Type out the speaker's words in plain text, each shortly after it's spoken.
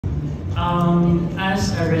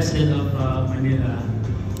As a resident of Manila,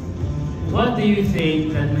 what do you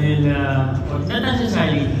think that Manila, or not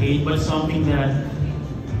necessarily hate, but something that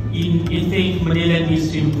you think Manila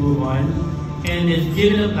needs to improve on? And if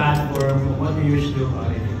given a platform, what do you wish to do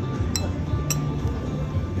about it?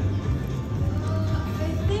 I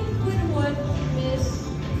think with what Miss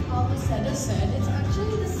Almaceda said, it's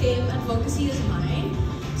actually the same advocacy as mine.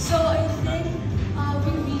 So I think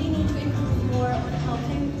we really need to improve more on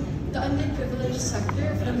helping the underprivileged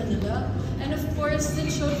sector of Manila, and of course the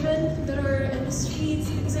children that are in the streets,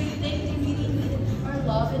 because I think they really need our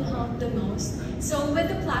love and help the most. So with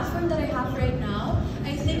the platform that I have right now,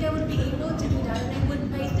 I think I would be able to do that,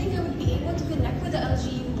 and I think I would be able to connect with the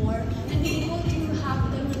LGU more and be able to have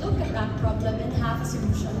them look at that problem and have a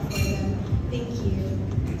solution for them. Thank you.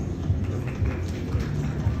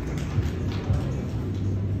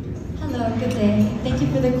 Hello, good day. Thank you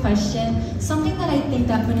for the question. Something that I think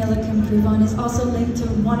that Manila can improve on is also linked to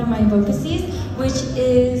one of my advocacies, which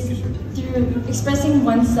is through expressing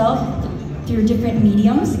oneself through different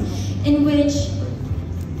mediums, in which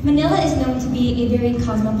Manila is known to be a very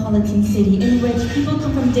cosmopolitan city, in which people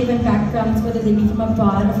come from different backgrounds, whether they be from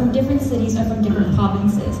abroad or from different cities or from different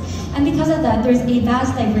provinces. And because of that, there's a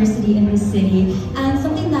vast diversity in this city. And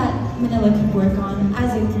something that Manila could work on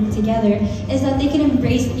as a group together is that they can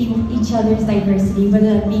embrace each other's diversity,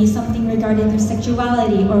 whether it be something regarding their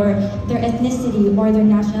sexuality or their ethnicity or their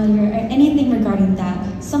nationality or anything regarding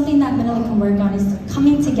that. Something that Manila can work on is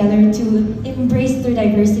coming together to embrace their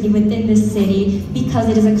diversity within this city because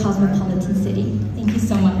it is a cosmopolitan